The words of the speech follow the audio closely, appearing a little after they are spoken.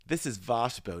This is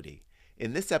Vosh Bodhi.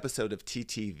 In this episode of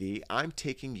TTV, I'm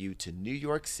taking you to New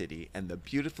York City and the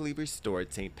beautifully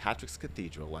restored St. Patrick's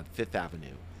Cathedral on Fifth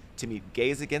Avenue to meet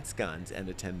Gays Against Guns and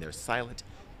attend their silent,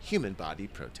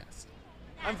 human-bodied protest.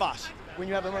 I'm Vosh. When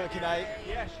you have a moment, can I?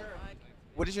 Yeah, sure.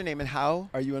 What is your name and how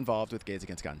are you involved with Gays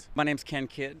Against Guns? My name's Ken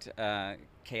Kidd,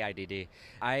 Kidd.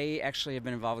 I actually have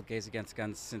been involved with Gays Against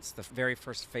Guns since the very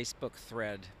first Facebook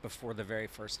thread before the very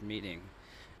first meeting.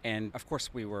 And of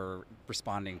course we were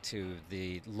responding to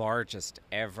the largest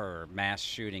ever mass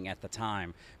shooting at the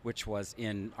time, which was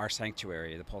in our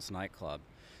sanctuary, the Pulse nightclub.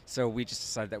 So we just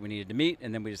decided that we needed to meet,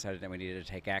 and then we decided that we needed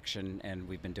to take action, and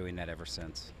we've been doing that ever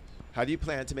since. How do you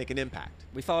plan to make an impact?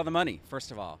 We follow the money,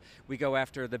 first of all. We go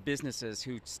after the businesses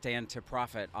who stand to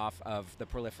profit off of the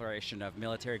proliferation of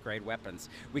military-grade weapons.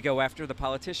 We go after the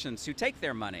politicians who take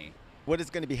their money. What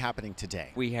is going to be happening today?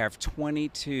 We have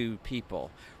 22 people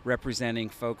representing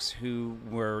folks who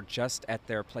were just at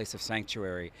their place of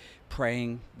sanctuary,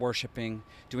 praying, worshiping,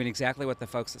 doing exactly what the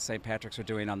folks at St. Patrick's are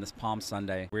doing on this Palm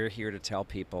Sunday. We're here to tell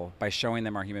people, by showing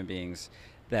them our human beings,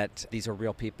 that these are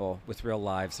real people with real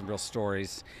lives and real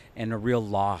stories and a real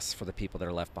loss for the people that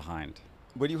are left behind.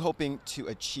 What are you hoping to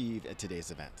achieve at today's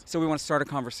event? So we want to start a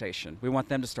conversation. We want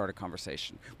them to start a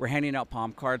conversation. We're handing out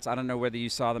palm cards. I don't know whether you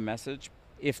saw the message.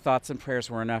 If thoughts and prayers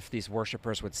were enough, these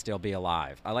worshipers would still be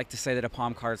alive. I like to say that a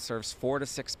palm card serves 4 to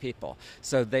 6 people.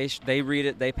 So they read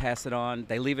it, they pass it on,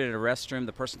 they leave it in a restroom,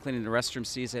 the person cleaning the restroom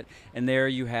sees it, and there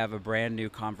you have a brand new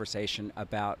conversation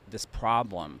about this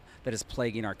problem that is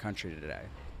plaguing our country today.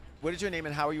 What is your name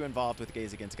and how are you involved with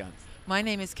Gays Against Guns? My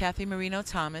name is Kathy Marino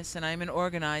Thomas, and I'm an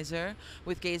organizer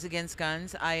with Gays Against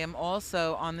Guns. I am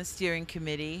also on the steering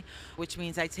committee, which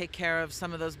means I take care of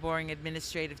some of those boring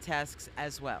administrative tasks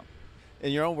as well.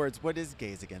 In your own words, what is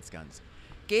Gays Against Guns?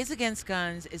 Gays Against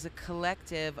Guns is a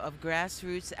collective of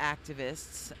grassroots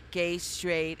activists, gay,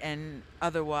 straight, and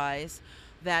otherwise,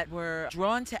 that were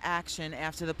drawn to action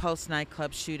after the Pulse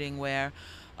nightclub shooting, where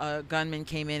a gunman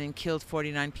came in and killed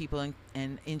 49 people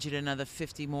and injured another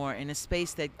 50 more in a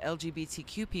space that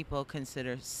LGBTQ people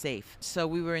consider safe. So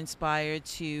we were inspired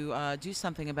to do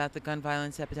something about the gun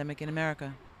violence epidemic in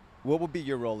America. What will be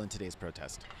your role in today's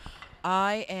protest?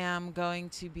 I am going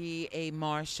to be a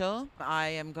marshal. I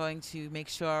am going to make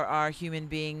sure our human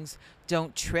beings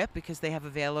don't trip because they have a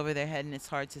veil over their head and it's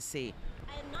hard to see.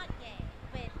 I am not gay,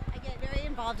 but I get very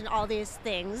involved in all these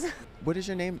things. What is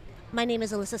your name? My name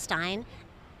is Alyssa Stein.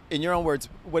 In your own words,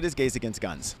 what is Gays Against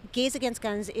Guns? Gays Against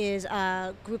Guns is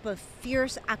a group of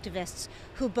fierce activists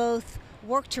who both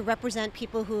work to represent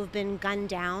people who have been gunned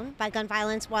down by gun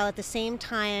violence while at the same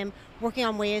time working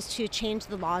on ways to change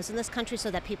the laws in this country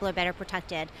so that people are better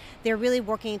protected. They're really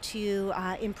working to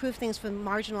improve things for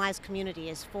marginalized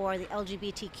communities, for the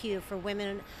LGBTQ, for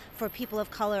women, for people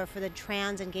of color, for the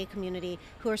trans and gay community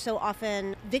who are so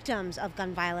often victims of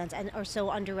gun violence and are so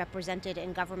underrepresented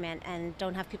in government and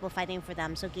don't have people fighting for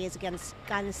them. So Gays Against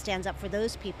Guns stands up for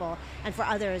those people and for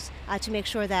others to make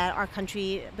sure that our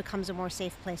country becomes a more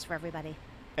safe place for everybody.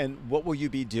 And what will you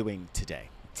be doing today?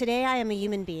 Today I am a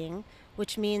human being,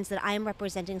 which means that I am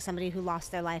representing somebody who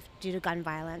lost their life due to gun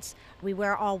violence. We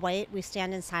wear all white, we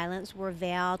stand in silence, we're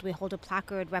veiled, we hold a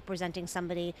placard representing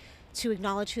somebody to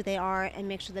acknowledge who they are and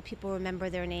make sure that people remember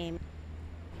their name.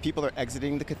 People are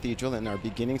exiting the cathedral and are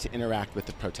beginning to interact with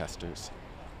the protesters.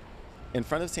 In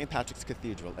front of St. Patrick's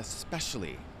Cathedral,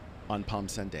 especially on Palm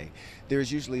Sunday, there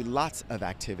is usually lots of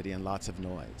activity and lots of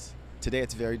noise. Today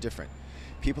it's very different.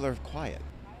 People are quiet.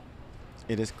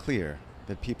 It is clear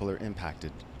that people are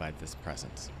impacted by this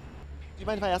presence. Do you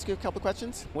mind if I ask you a couple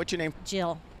questions? What's your name?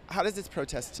 Jill. How does this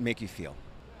protest make you feel?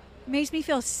 Makes me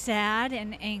feel sad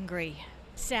and angry.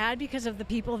 Sad because of the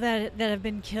people that have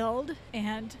been killed,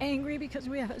 and angry because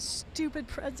we have a stupid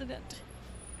president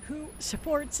who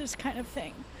supports this kind of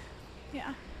thing.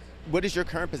 Yeah. What is your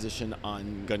current position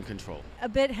on gun control? A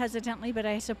bit hesitantly, but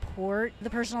I support the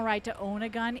personal right to own a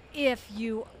gun if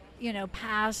you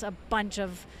pass a bunch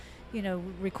of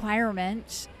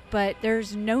requirements, but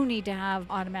there's no need to have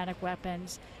automatic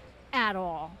weapons at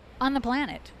all on the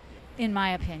planet, in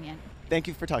my opinion. Thank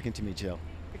you for talking to me, Jill.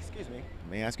 Excuse me.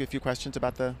 May I ask you a few questions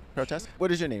about the protest?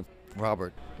 What is your name?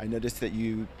 Robert. I noticed that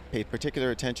you paid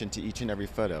particular attention to each and every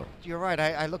photo. You're right.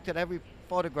 I looked at every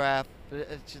photograph.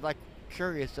 It's like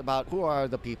curious about who are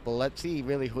the people. Let's see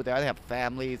really who they are. They have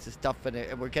families and stuff,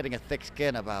 and we're getting a thick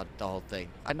skin about the whole thing.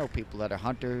 I know people that are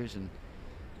hunters and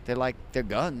they like their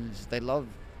guns. They love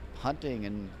hunting,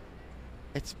 and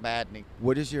it's maddening.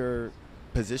 What is your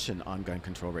position on gun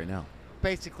control right now?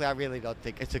 Basically, I really don't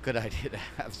think it's a good idea to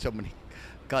have so many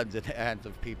guns in the hands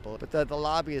of people. But the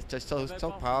lobby is just so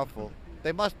powerful.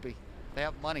 They must be. They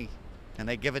have money. and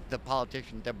they give it to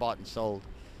politicians. They're bought and sold.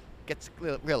 Gets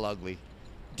real ugly.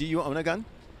 Do you own a gun?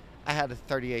 I had a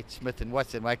 38 Smith &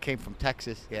 Wesson when I came from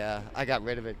Texas. Yeah, I got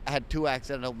rid of it. I had 2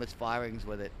 accidental misfirings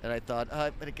with it, and I thought, I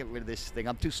better get rid of this thing.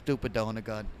 I'm too stupid to own a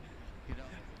gun. You know?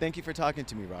 Thank you for talking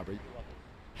to me, Robert.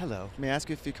 Hello. May I ask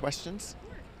you a few questions?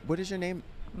 What is your name?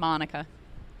 Monica.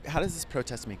 How does this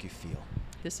protest make you feel?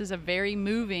 This is a very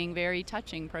moving, very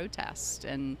touching protest,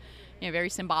 and very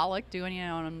symbolic, doing it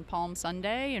on Palm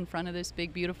Sunday in front of this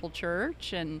big, beautiful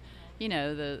church, and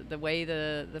the way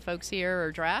the folks here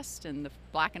are dressed and the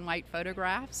black and white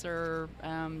photographs are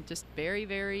just very,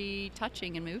 very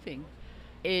touching and moving.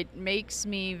 It makes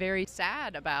me very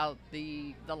sad about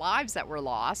the lives that were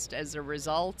lost as a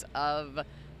result of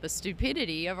the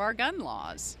stupidity of our gun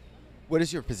laws. What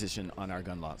is your position on our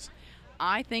gun laws?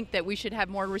 I think that we should have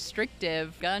more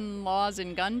restrictive gun laws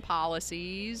and gun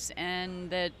policies,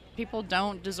 and that people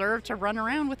don't deserve to run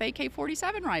around with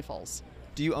AK-47 rifles.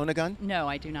 Do you own a gun? No,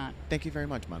 I do not. Thank you very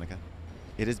much, Monica.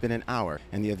 It has been an hour,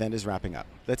 and the event is wrapping up.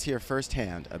 Let's hear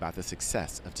firsthand about the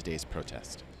success of today's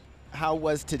protest. How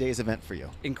was today's event for you?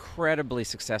 Incredibly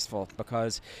successful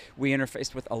because we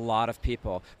interfaced with a lot of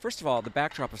people. First of all, the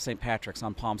backdrop of St. Patrick's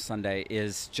on Palm Sunday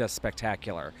is just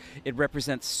spectacular. It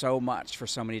represents so much for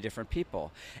so many different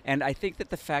people. And I think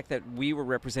that the fact that we were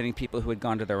representing people who had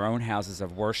gone to their own houses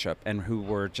of worship and who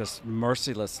were just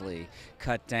mercilessly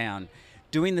cut down,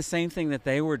 doing the same thing that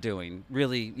they were doing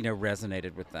really,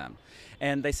 resonated with them.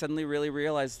 And they suddenly really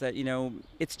realized that,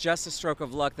 it's just a stroke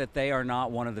of luck that they are not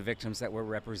one of the victims that we're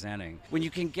representing. When you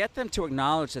can get them to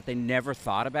acknowledge that they never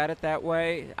thought about it that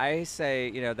way, I say,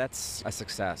 that's a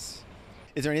success.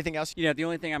 Is there anything else? The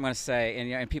only thing I'm going to say,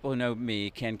 and people who know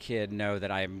me, Ken Kidd, know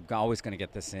that I'm always going to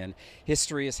get this in.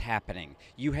 History is happening.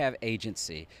 You have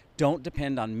agency. Don't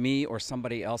depend on me or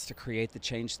somebody else to create the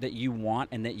change that you want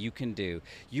and that you can do.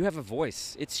 You have a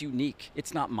voice. It's unique.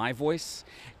 It's not my voice,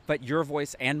 but your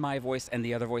voice and my voice and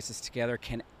the other voices together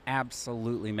can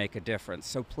absolutely make a difference.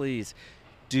 So please,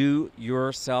 do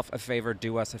yourself a favor,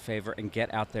 do us a favor, and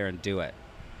get out there and do it.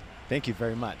 Thank you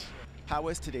very much. How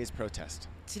was today's protest?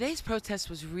 Today's protest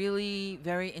was really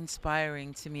very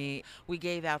inspiring to me. We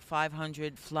gave out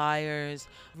 500 flyers.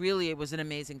 Really, it was an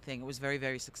amazing thing. It was very,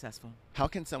 very successful. How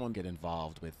can someone get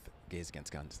involved with Gays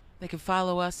Against Guns? They can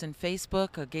follow us on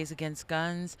Facebook, Gays Against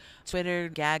Guns, Twitter,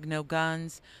 Gag No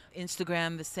Guns,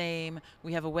 Instagram the same.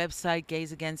 We have a website,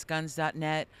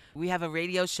 gaysagainstguns.net. We have a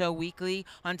radio show weekly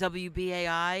on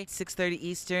WBAI, 6:30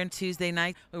 Eastern, Tuesday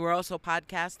night. We're also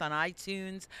podcast on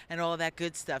iTunes and all of that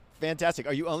good stuff. Fantastic.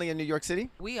 Are you only in New York City?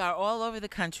 We are all over the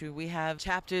country. We have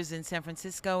chapters in San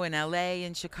Francisco, in LA,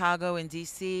 in Chicago, in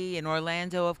DC, in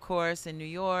Orlando, of course, in New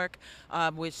York.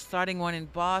 We're starting one in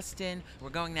Boston. We're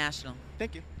going national.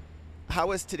 Thank you. How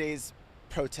was today's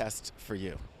protest for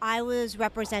you? I was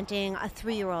representing a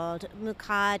 3-year-old,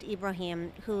 Muqad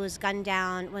Ibrahim, who was gunned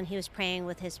down when he was praying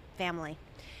with his family.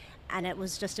 And it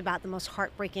was just about the most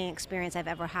heartbreaking experience I've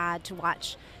ever had to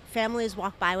watch families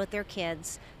walk by with their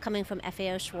kids coming from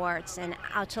FAO Schwartz and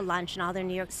out to lunch and all their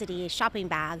New York City shopping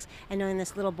bags, and knowing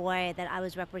this little boy that I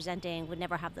was representing would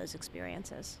never have those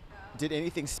experiences. Did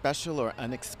anything special or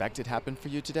unexpected happen for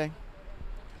you today?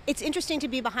 It's interesting to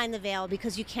be behind the veil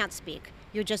because you can't speak.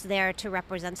 You're just there to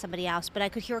represent somebody else. But I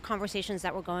could hear conversations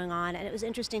that were going on, and it was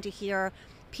interesting to hear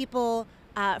people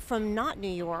from not New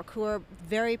York who are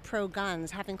very pro-guns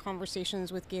having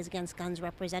conversations with Gays Against Guns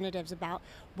representatives about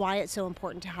why it's so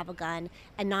important to have a gun,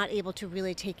 and not able to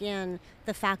really take in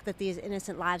the fact that these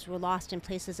innocent lives were lost in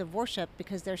places of worship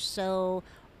because they're so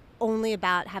only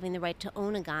about having the right to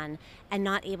own a gun, and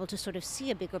not able to sort of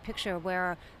see a bigger picture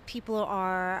where people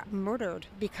are murdered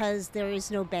because there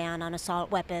is no ban on assault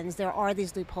weapons. There are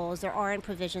these loopholes. There aren't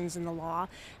provisions in the law.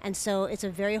 And so it's a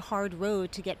very hard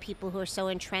road to get people who are so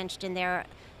entrenched in their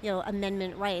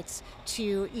amendment rights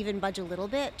to even budge a little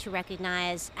bit to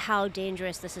recognize how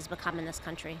dangerous this has become in this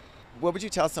country. What would you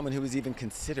tell someone who is even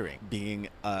considering being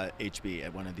HB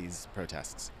at one of these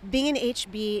protests? Being an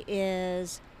HB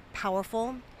is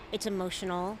powerful. It's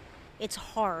emotional. It's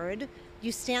hard.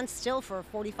 You stand still for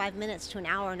 45 minutes to an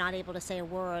hour not able to say a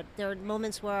word. There are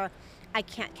moments where I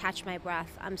can't catch my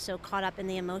breath. I'm so caught up in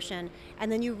the emotion. And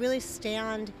then you really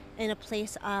stand in a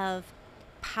place of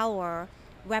power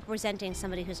representing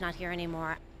somebody who's not here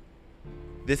anymore.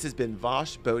 This has been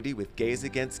Vosh Bodie with Gays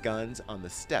Against Guns on the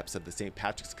steps of the St.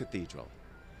 Patrick's Cathedral.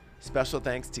 Special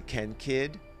thanks to Ken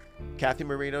Kidd, Kathy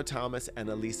Marino Thomas, and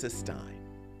Elisa Stein.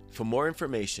 For more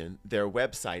information, their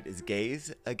website is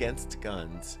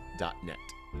gaysagainstguns.net.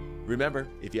 Remember,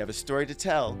 if you have a story to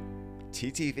tell,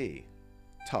 TTV,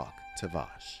 talk to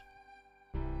Vosh.